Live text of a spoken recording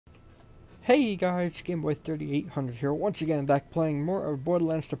Hey guys, Gameboy 3800 here, once again back playing more of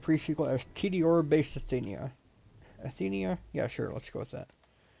Borderlands the pre-sequel as Tediore based Athena. Athena? Yeah, sure, let's go with that.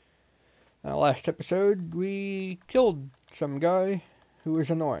 Last episode, we killed some guy who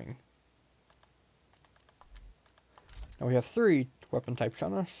was annoying. Now we have 3 weapon types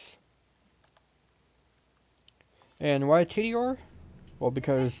on us. And why Tediore? Well,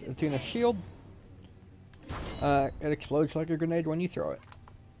 because Athena's shield, it explodes like a grenade when you throw it.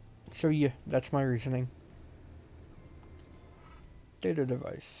 So yeah, that's my reasoning. Data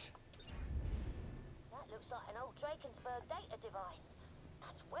device. That looks like an old Drakensberg data device.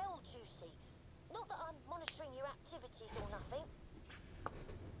 That's well juicy. Not that I'm monitoring your activities or nothing.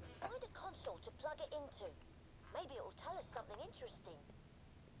 Find a console to plug it into. Maybe it will tell us something interesting.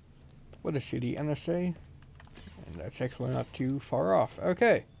 What a shitty NSA. And that's actually not too far off.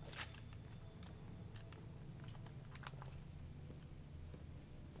 Okay.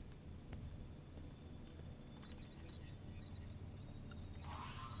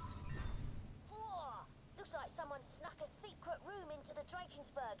 Whoa! Looks like someone snuck a secret room into the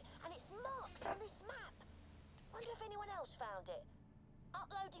Drakensberg, and it's marked on this map. Wonder if anyone else found it.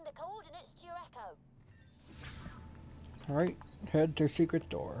 Uploading the coordinates to your echo. Alright, head to secret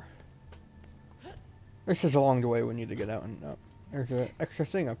door. This is along the way we need to get out, and there's an extra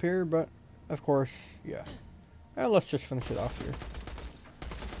thing up here, but of course, yeah. Let's just finish it off here.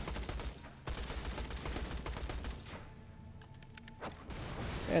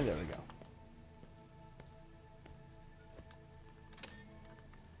 And there we go.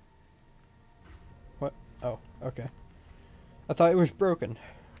 What? Oh, okay. I thought it was broken.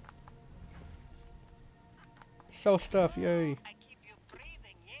 Sell stuff, yay! I keep you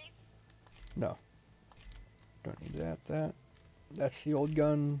breathing, yes? No. Don't need that. That's the old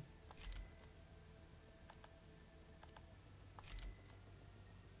gun.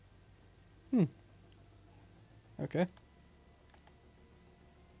 Okay.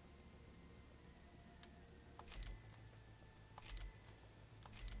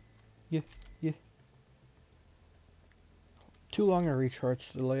 Yeah. Too long a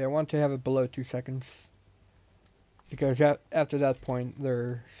recharge delay. I want to have it below 2 seconds. Because after that point,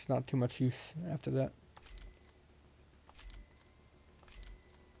 there's not too much use after that.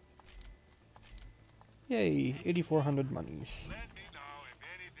 Yay, 8,400 monies. Let me know if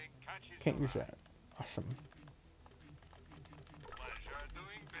anything catches Can't your use that. Awesome. eye. Pleasure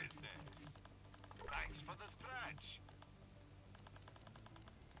doing business. Thanks for the scratch.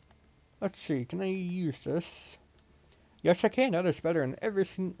 Let's see, can I use this? Yes, I can. That is better in every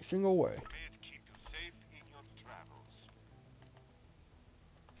single way. May it keep you safe in your travels.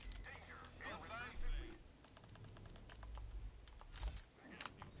 Danger! You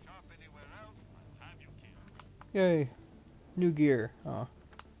shop anywhere else, I'll have you killed. Yay. New gear. Oh.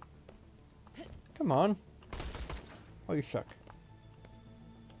 Come on. Oh, you suck.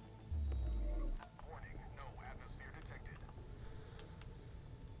 Warning, no atmosphere detected.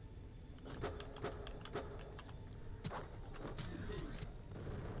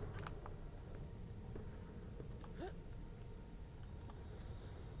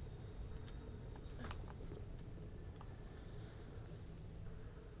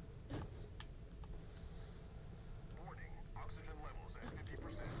 Warning, oxygen levels at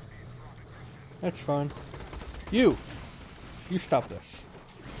 50%. Speed drop attention. That's fine. You stop this.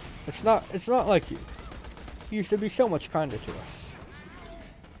 It's not like you. You used to be so much kinder to us.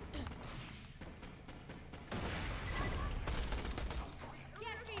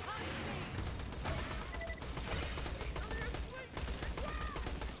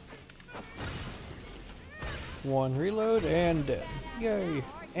 One reload and dead. Yay.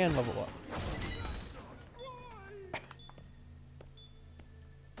 And level up.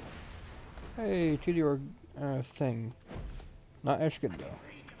 Hey, Tediore thing. Not as good though.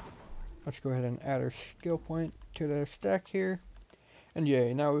 Let's go ahead and add our skill point to the stack here. And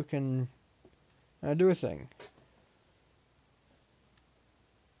yay, now we can do a thing.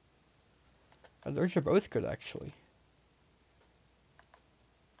 Those are both good actually.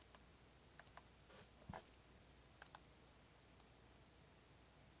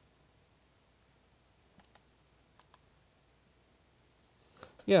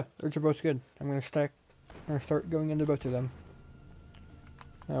 Yeah, those are both good. I'm gonna start going into both of them.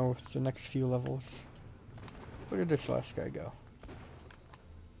 Now with the next few levels. Where did this last guy go?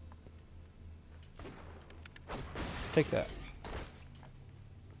 Take that.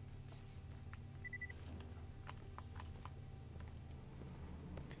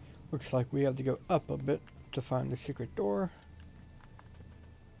 Looks like we have to go up a bit to find the secret door.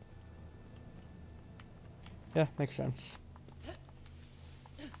 Yeah, makes sense.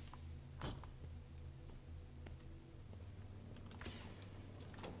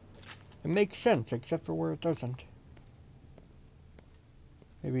 It makes sense, except for where it doesn't.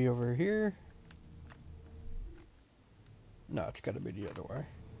 Maybe over here? No, it's gotta be the other way.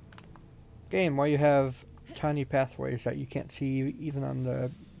 Game, why you have tiny pathways that you can't see even on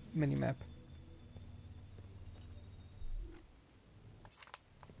the mini-map?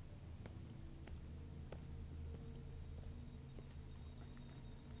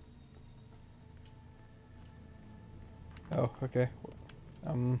 Oh, okay.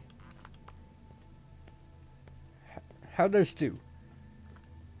 How does do?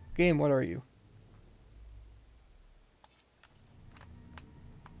 Game, what are you?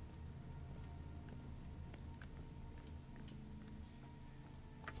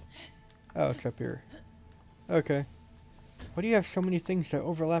 Oh, it's up here. Okay. Why do you have so many things that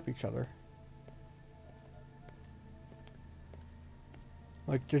overlap each other?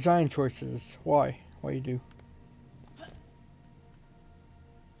 Like design choices. Why? Why you do?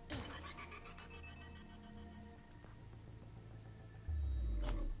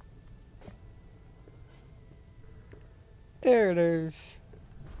 There it is.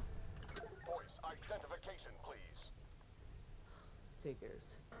 Voice identification, please.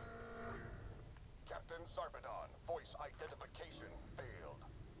 Figures. Captain Zarpedon, voice identification failed.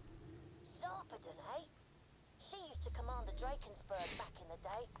 Zarpedon, eh? She used to command the Drakensburg back in the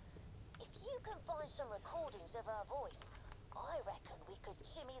day. If you can find some recordings of her voice, I reckon we could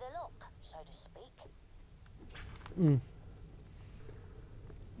jimmy the lock, so to speak.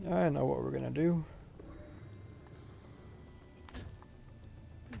 I know what we're gonna do.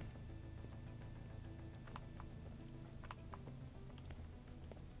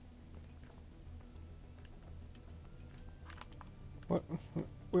 What?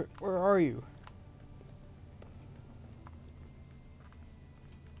 Where are you?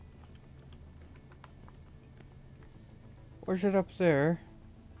 Where's it up there?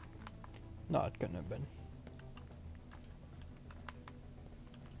 No, it couldn't have been.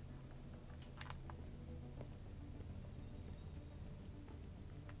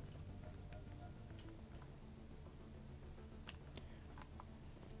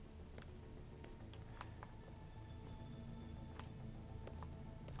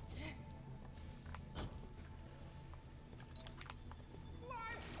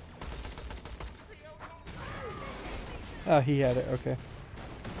 Oh, he had it, okay.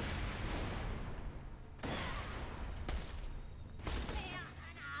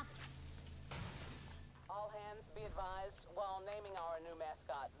 All hands be advised, while naming our new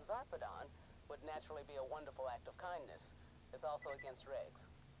mascot Zarpedon would naturally be a wonderful act of kindness, it's also against regs.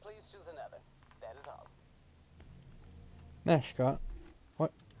 Please choose another. That is all. Mascot.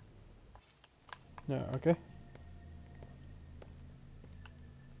 What? No, okay.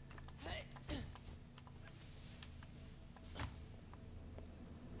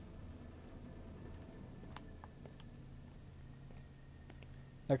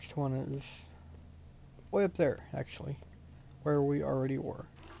 Next one is way up there, actually, where we already were.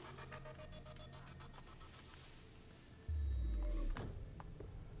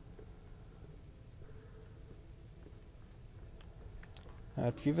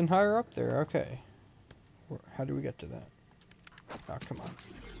 That's even higher up there, okay. How do we get to that? Oh, come on.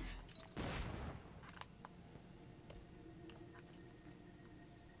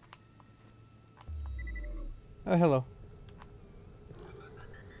 Oh, hello.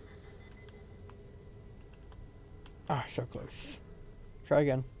 Ah, so close. Try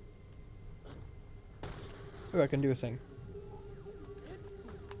again. Oh, I can do a thing.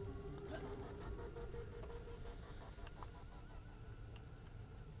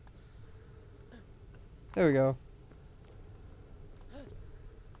 There we go.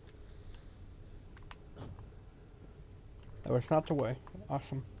 That was not the way.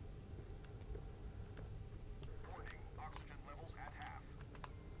 Awesome. Warning, oxygen levels at half.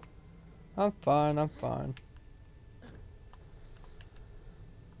 I'm fine, I'm fine.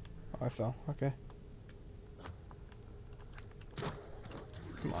 Oh, I fell. Okay.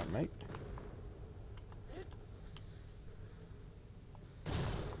 Come on, mate.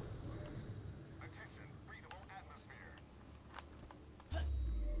 Attention, breathable atmosphere.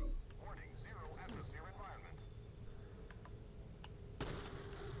 Warning, zero atmosphere environment.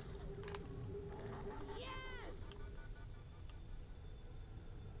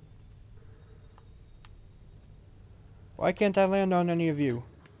 Why can't I land on any of you?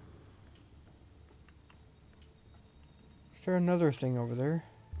 Is there another thing over there?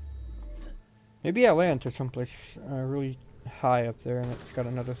 Maybe I land to someplace really high up there and it's got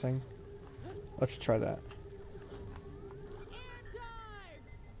another thing. Let's try that.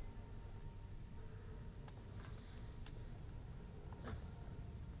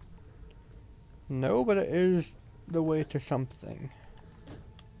 No, but it is the way to something.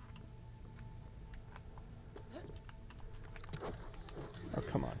 Oh,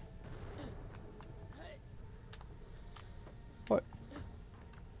 come on. What?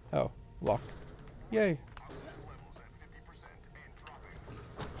 Oh, lock. Yay. Oxygen levels at 50% and dropping.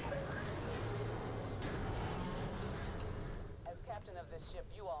 As captain of this ship,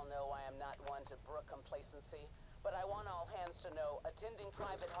 you all know I am not one to brook complacency, but I want all hands to know attending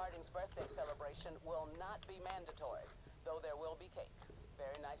Private Harding's birthday celebration will not be mandatory, though there will be cake.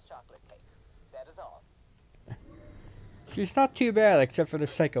 Very nice chocolate cake. That is all. She's not too bad, except for the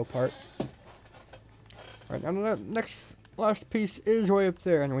psycho part. Alright, now the last piece is way up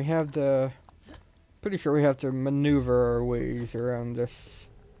there, and we have the... Pretty sure we have to maneuver our ways around this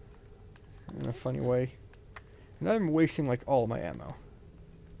in a funny way. And I'm wasting like all my ammo.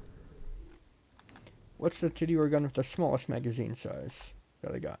 What's the Tediore gun with the smallest magazine size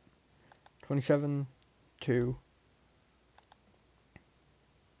that I got? 27, 2,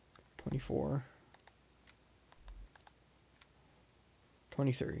 24,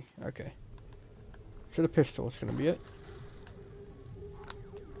 23. Okay. So the pistol is going to be it.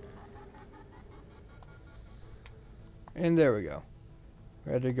 And there we go.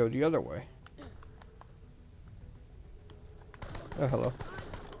 We had to go the other way. Oh, hello.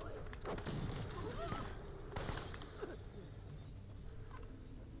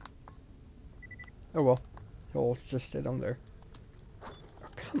 Oh well. He'll just stay down there. Oh,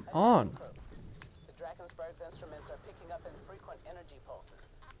 come on! The Drakensberg's instruments are picking up infrequent energy pulses,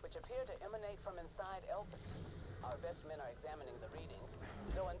 which appear to emanate from inside Elpis. Our best men are examining the readings,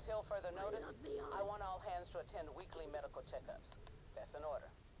 though until further notice, I want all hands to attend weekly medical checkups. That's an order.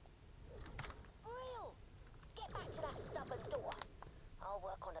 Brill! Get back to that stubborn door. I'll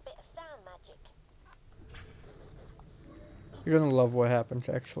work on a bit of sound magic. You're gonna love what happens,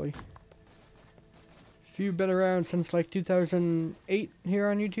 actually. If you've been around since like 2008 here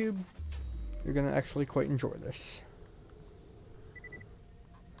on YouTube, you're gonna actually quite enjoy this.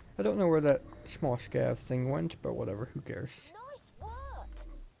 I don't know where that small scav thing went, but whatever, who cares. Nice work!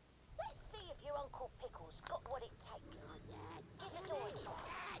 Let's see if your Uncle Pickle's got what it takes. Give the door a try.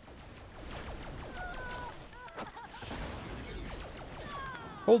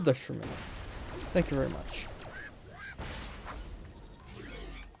 Hold this for a minute. Thank you very much.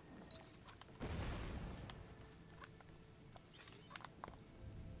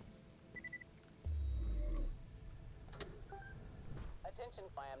 Attention,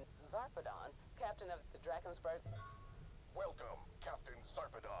 I am Zarpedon, captain of the Drakensberg. Welcome, Captain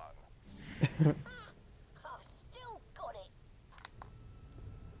Sarpedon. I've still got it.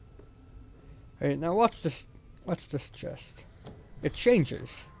 Hey, now watch this. Watch this chest. It changes.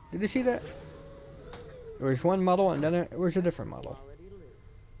 Did you see that? There was one model, and then it was a different model.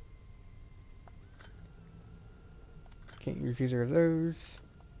 Can't use either of those.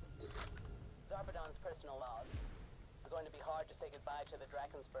 Zarpedon's personal log. It's going to be hard to say goodbye to the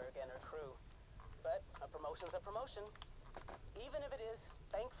Drakensberg and her crew. But a promotion's a promotion. Even if it is,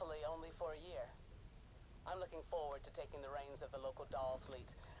 thankfully, only for a year. I'm looking forward to taking the reins of the local doll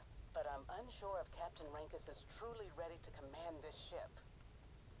fleet. But I'm unsure if Captain Rankus is truly ready to command this ship.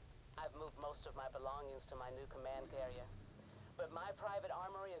 I've moved most of my belongings to my new command carrier. But my private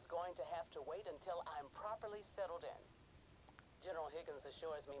armory is going to have to wait until I'm properly settled in. General Higgins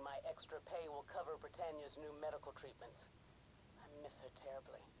assures me my extra pay will cover Britannia's new medical treatments. I miss her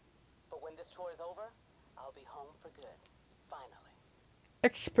terribly. But when this tour is over, I'll be home for good. Finally.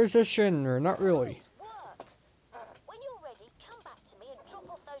 Exposition, or not really. Nice work. When you're ready, come back to me and drop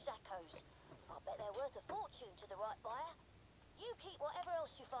off those echoes. I bet they're worth a fortune to the right buyer. You keep whatever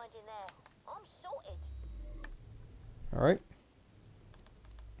else you find in there. I'm sorted. Alright.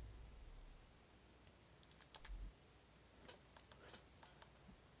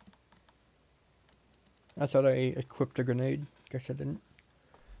 I thought I equipped a grenade. Guess I didn't.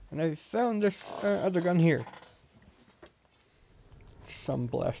 And I found this other gun here. Some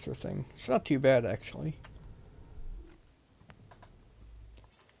blaster thing. It's not too bad, actually.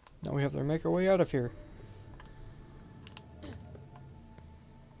 Now we have to make our way out of here.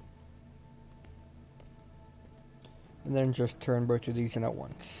 And then just turn both of these in at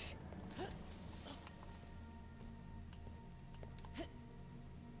once.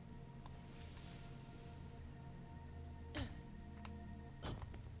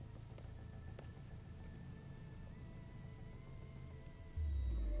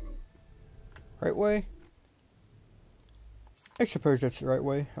 Right way? I suppose that's the right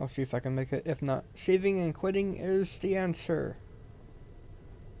way. I'll see if I can make it. If not, saving and quitting is the answer.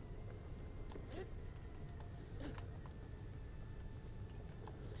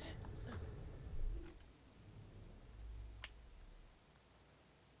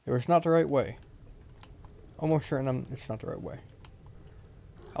 It was not the right way. Almost certain it's not the right way.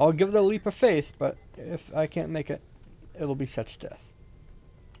 I'll give it a leap of faith, but if I can't make it, it'll be such death.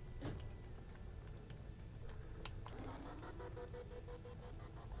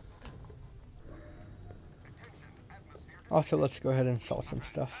 Also, let's go ahead and sell some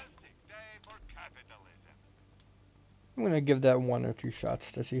stuff. I'm gonna give that 1 or 2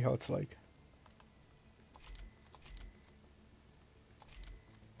 shots to see how it's like.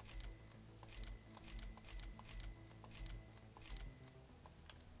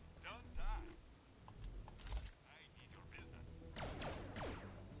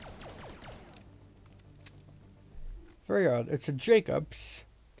 Very odd. It's a Jacobs,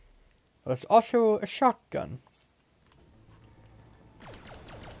 but it's also a shotgun.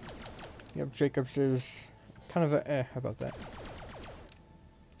 Yep, Jacobs is kind of a how about that?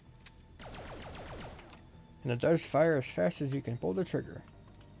 And it does fire as fast as you can pull the trigger.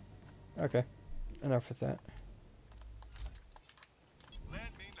 Okay, enough with that. Let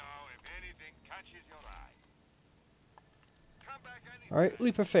me know if anything catches your eye. Come back anytime. Alright,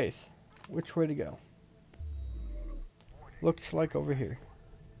 leap of faith. Which way to go? Looks like over here.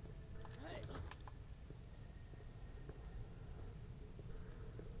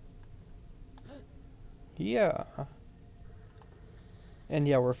 Yeah. And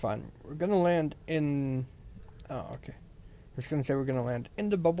yeah, we're fine. We're gonna land in... Oh, okay. I was gonna say we're gonna land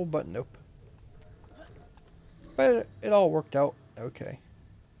in the bubble, but nope. But it all worked out okay.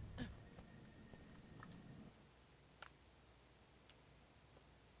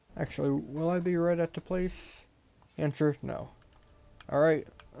 Actually, will I be right at the place? Answer, no. Alright,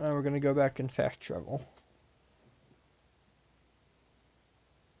 now we're gonna go back and fast travel.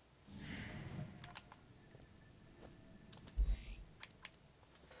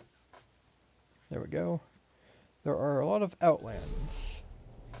 There we go. There are a lot of outlands.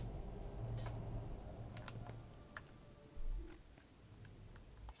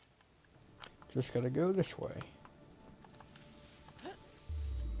 Just gotta go this way.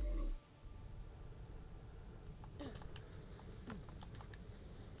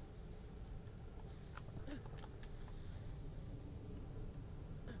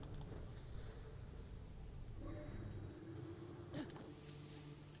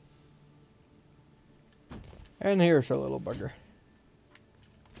 And here's a little bugger.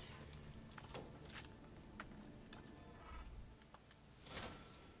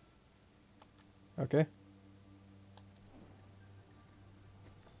 Okay.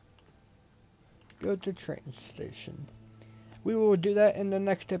 Go to train station. We will do that in the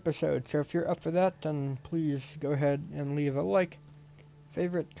next episode, so if you're up for that, then please go ahead and leave a like,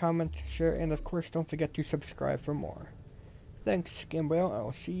 favorite, comment, share, and of course don't forget to subscribe for more. Thanks, Game Whale.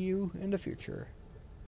 I'll see you in the future.